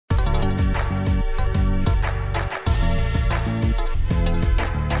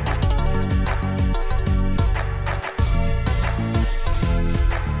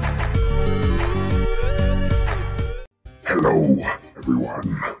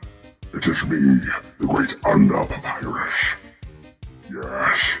It is me, the great Underfell Papyrus.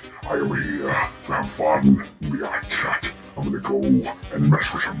 Yes, I am here to have fun in VRchat. I'm gonna go and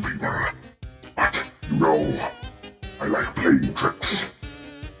mess with some people. But, you know, I like playing tricks.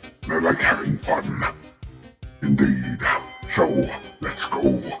 And I like having fun. Indeed. So, let's go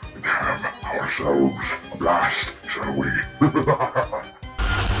and have ourselves a blast, shall we?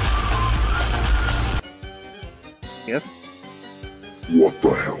 Yes? What the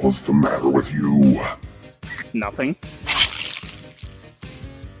hell is the matter with you? Nothing.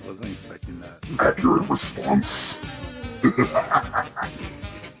 Wasn't expecting that. Accurate response.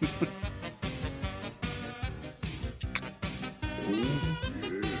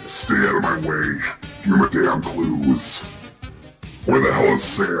 Stay out of my way. Give me my damn clues. Where the hell is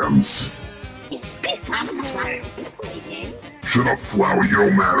Sans? Shut up, Flowey, you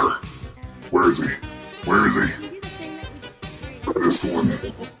don't matter. Where is he? Where is he? This one.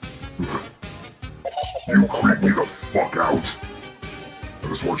 You creep me the fuck out. I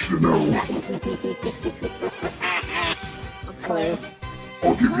just want you to know.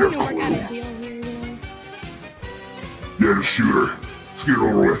 I'll give you a clue. Yeah, just shoot her. Let's get it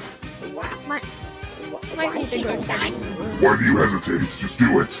over with. Why do you hesitate? Just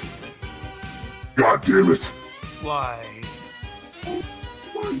do it. God damn it. Why?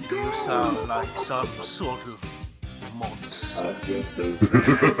 You sound like some sort of monster. I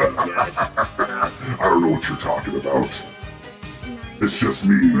don't know what you're talking about. It's just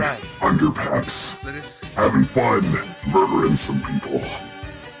me, Right. Underpaps, Let us having fun, murdering some people.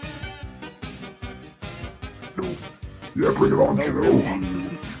 Yeah, bring it on, kiddo.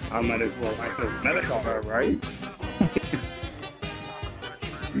 I might as well like the Meta Chara, right?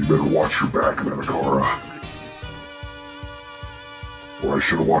 You better watch your back, Meta Chara. Or I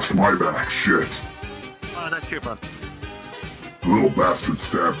should have watched my back, shit. oh, that's your fun. The little bastard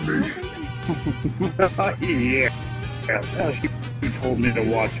stabbed me. Yeah. You told me to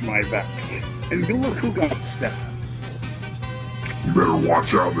watch my back. And you look who got stabbed. You better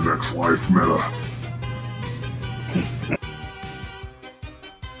watch out in the next life, Meta.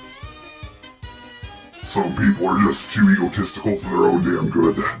 Some people are just too egotistical for their own damn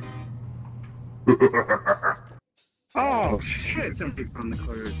good. Oh shit, somebody found the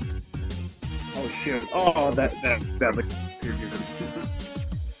card. Oh shit. Oh that was too good.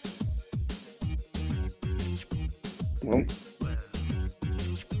 Well,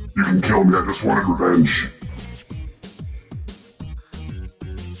 You can kill me, I just wanted revenge.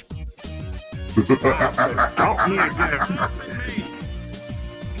 stop me again.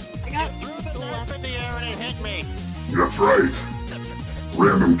 I got through the lamp in the air and it hit me. That's right.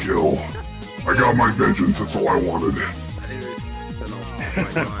 Random kill. I got my vengeance, that's all I wanted.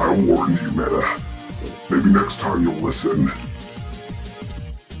 I warned you, Meta. Maybe next time you'll listen.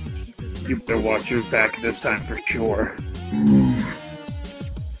 You better watch your back this time for sure.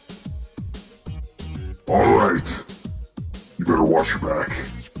 Alright. You better watch your back.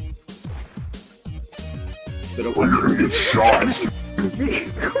 Or you're gonna get shot.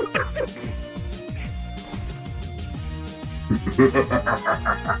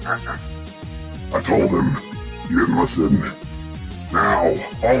 I told him. You didn't listen. Now,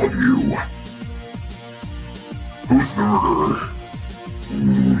 all of you. Who's the murderer?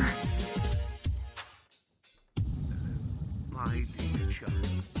 My dear child.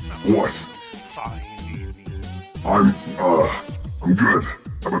 What? Fine, evening. I'm good.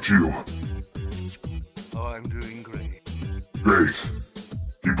 How about you? Oh, I'm doing great. Great.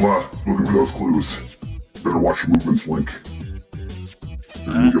 Keep looking for those clues. Better watch your movements, Link.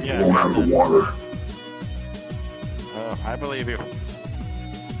 You're gonna get blown out of the water. Oh, I believe you.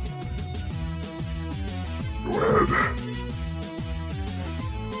 Go ahead.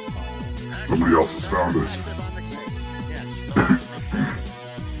 Somebody else has found it.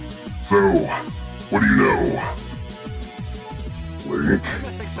 So, what do you know? Link, I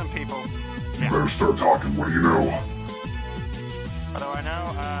think some people. you better start talking. What do you know? What do I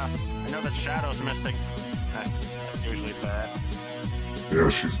know? I know that Shadow's missing. That's usually bad. Yeah,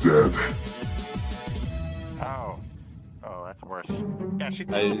 she's dead. Oh. Oh, that's worse. Yeah, she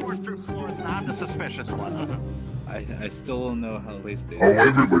teleports through floors and I'm the suspicious one. I still don't know how they stay. Oh,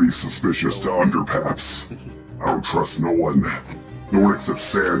 everybody's suspicious to Underpaps. I don't trust no one. No one except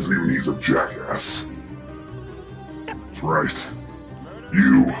Sans, and even he's a jackass. That's right.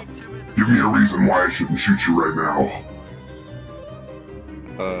 You, give me a reason why I shouldn't shoot you right now.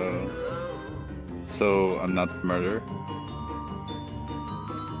 So I'm not the murderer?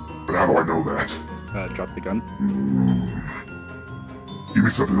 But how do I know that? Drop the gun. Give me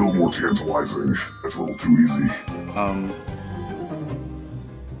something a little more tantalizing. That's a little too easy.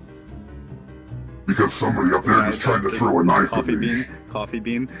 Because somebody up there just tried to throw a knife at me. Coffee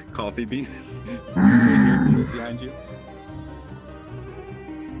bean. Mm. Behind you.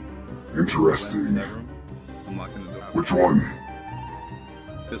 Interesting. That room. I'm locking the door. Which one?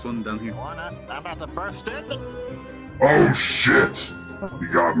 This one down here. I'm about to burst in. Oh shit! You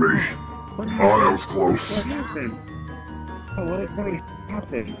got me. Oh, that was close. What happened? Oh, what exactly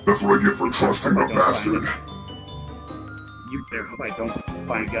happened? That's what I get for trusting a bastard. You better hope I don't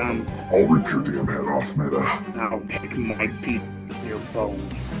find a gun. I'll rip your damn head off, Meta. I'll pick my teeth with your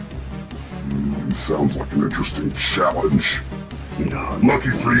bones. Sounds like an interesting challenge. No, Lucky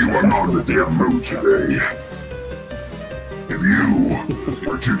for you, I'm not in the damn mood today. And you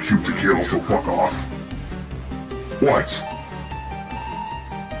are too cute to kill, so fuck off. What?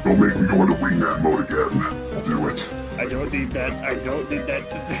 Don't make me go into wingman mode again. I'll do it. I don't need that. I don't need that.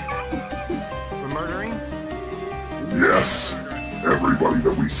 We're murdering? Yes, everybody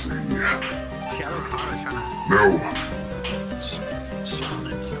that we see. Shadow Kara's trying to... No.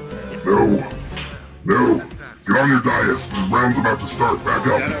 No. Get on your dais. The round's about to start. Back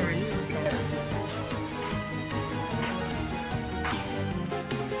up.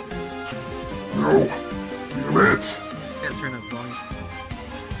 No. Damn it. Can't turn up volume.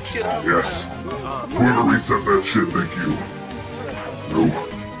 Yes. Whoever reset that shit, thank you. No.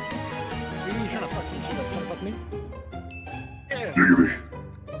 Giggity.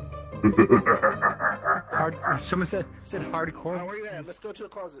 Someone said hardcore. Where you at? Let's go to the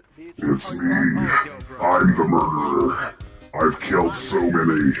closet, bitch. It's me. I'm the murderer. I've killed so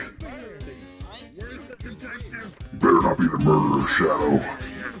many. You better not be the murderer, Shadow.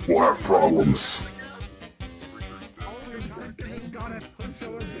 We'll have problems.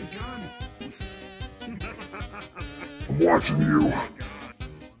 I'm watching you.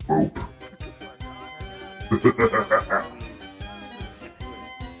 Boop.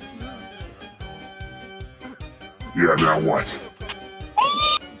 Yeah, now what?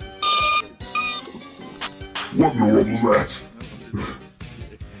 What in the world was that?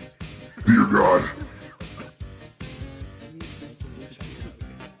 Dear God.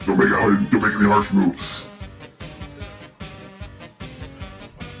 Don't make any harsh moves.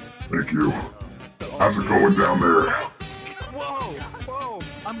 Thank you. How's it going down there? Whoa!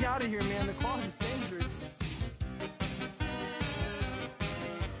 I'm out of here, man. The closet's dangerous.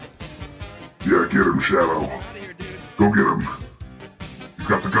 Yeah, get him, Shadow. Go get him. He's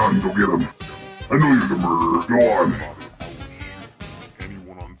got the gun, go get him. I know you're the murderer, go on.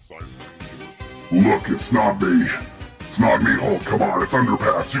 Look, it's not me. It's not me, Hulk, come on, it's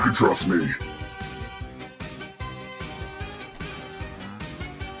Underpaths, you can trust me.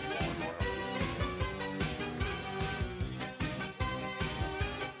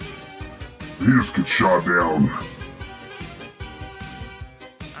 He just gets shot down.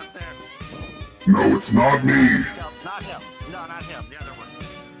 Up there. No, it's not me. Not him. No, not him. The other one.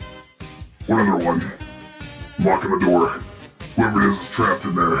 What other one? I'm locking the door. Whoever it is trapped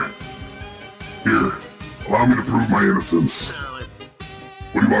in there. Here, allow me to prove my innocence.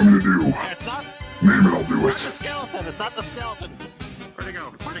 What do you want me to do? It's not Name it, I'll do the it. skeleton. It's not the skeleton. Where'd he go?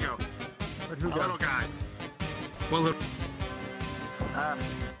 Where'd he go? Who The little guy. Well, look.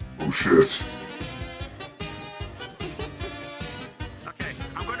 Oh shit. Okay,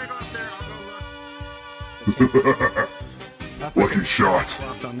 I'm gonna go up there. I'll go look. Lucky shot.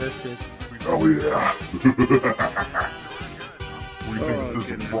 Flopped on this bitch. Oh yeah. Oh,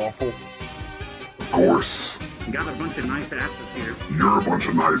 goodness. Of course. Got a bunch of nice asses here. You're a bunch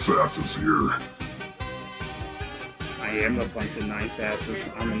of nice asses here. I am a bunch of nice asses.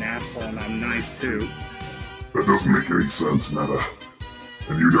 I'm an asshole and I'm nice too. That doesn't make any sense, Meta.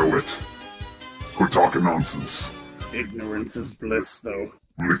 And you know it. Quit talking nonsense. Ignorance is bliss, though.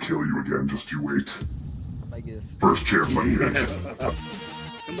 I'm gonna kill you again, just you wait. I guess. First chance I get.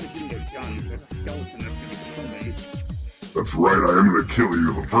 Somebody give me a gun. There's a skeleton that's gonna kill me. That's right, I am gonna kill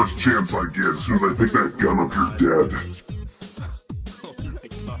you the first chance I get. As soon as I pick that gun up, you're dead. Oh my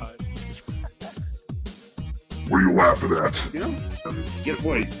god. What are you laughing at? You know?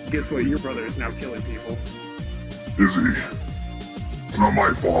 Guess what? Your brother is now killing people. Is he? It's not my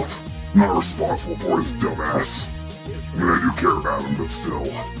fault. I'm not responsible for his dumbass. I mean, I do care about him, but still.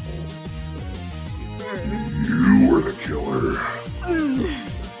 You are the killer.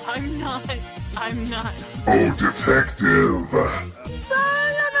 I'm not. Oh, detective! No.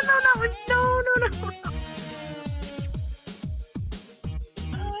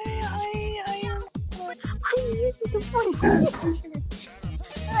 This is the point. Boop.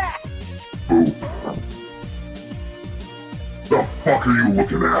 Boop. The fuck are you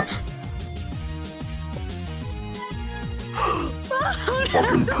looking at?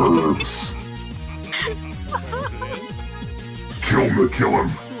 Fucking pervs. Kill him.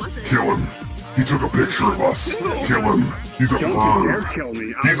 Kill him. He took a picture of us. Kill him. He's a Don't you dare perv. kill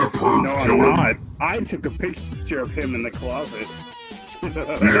me. He's a perv. No, Kill I'm him. not. I took a picture of him in the closet.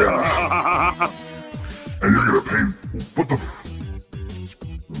 Yeah. And you're gonna pay. What the f.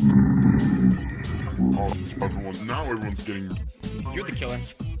 Now everyone's getting. You're the killer.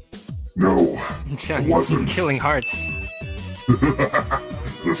 No. It wasn't. Killing hearts.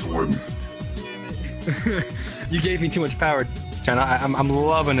 This one. You gave me too much power, China. I'm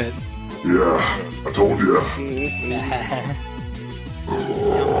loving it. Yeah. I told you.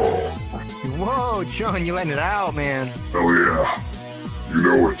 Whoa, Chun, you letting it out, man. Oh yeah. You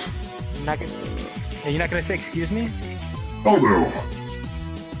know it. You're not gonna say excuse me? Oh no.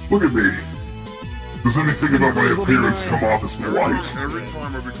 Look at me. Does anything about my appearance come off as polite? Every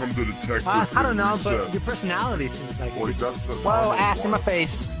time I become the detective. I don't know, it but resets. your personality seems like Like, it. that's the Whoa, ass in my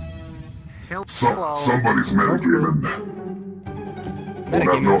face. Somebody's metagaming. I don't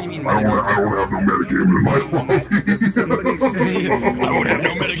have no metagaming in my lobby. Somebody say. I won't have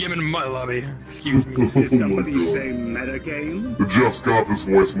no metagaming in my lobby. Excuse me. Did somebody say metagame? I just got this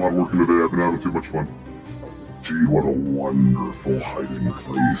voice mod working today. I've been having too much fun. Gee, what a wonderful hiding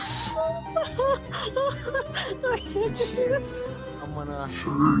place. I'm gonna...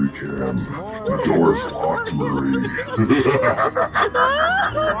 Sure you can. The door's locked, Marie.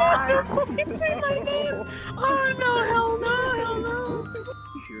 It's in my name. Oh no, hell no, hell no.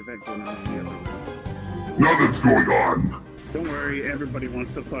 You hear that going on here? Nothing's going on. Don't worry, everybody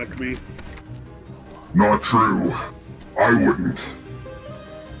wants to fuck me. Not true. I wouldn't.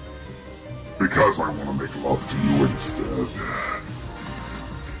 Because I want to make love to you instead.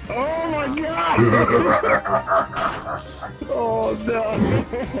 Oh my god! Oh no!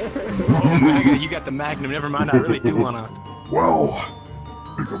 You got the magnum, never mind, I really do wanna... Well,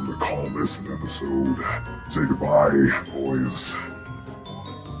 I think I'm gonna call this an episode. Say goodbye, boys.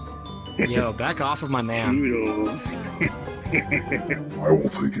 Yo, back off of my man. Noodles. I will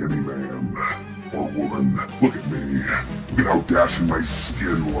take any man or woman. Look at me. Look at how dashing my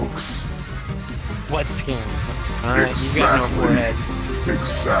skin looks. What skin? Alright, you got no forehead.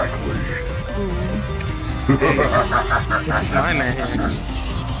 Exactly. This is my man.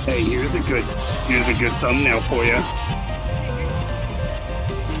 Hey, here's a good thumbnail for you.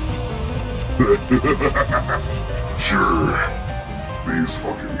 Sure. These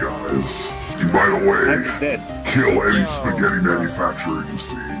fucking guys. And by the I'm way, dead. kill any spaghetti manufacturer you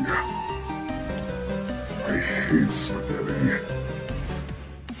see. I hate spaghetti.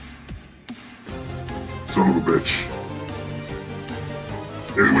 Son of a bitch.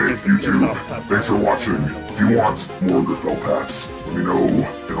 Anyway, YouTube, thanks for watching. If you want more Underfell Pats, let me know,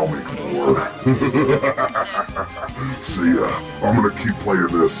 and I'll make more. See ya. I'm gonna keep playing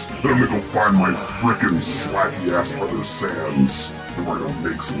this, then I'm gonna go find my frickin' slacky ass brother Sans, and we're gonna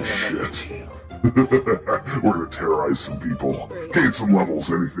make some shit. We're gonna terrorize some people, gain some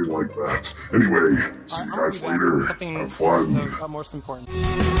levels, anything like that. Anyway, see you guys later. Have fun. Most important.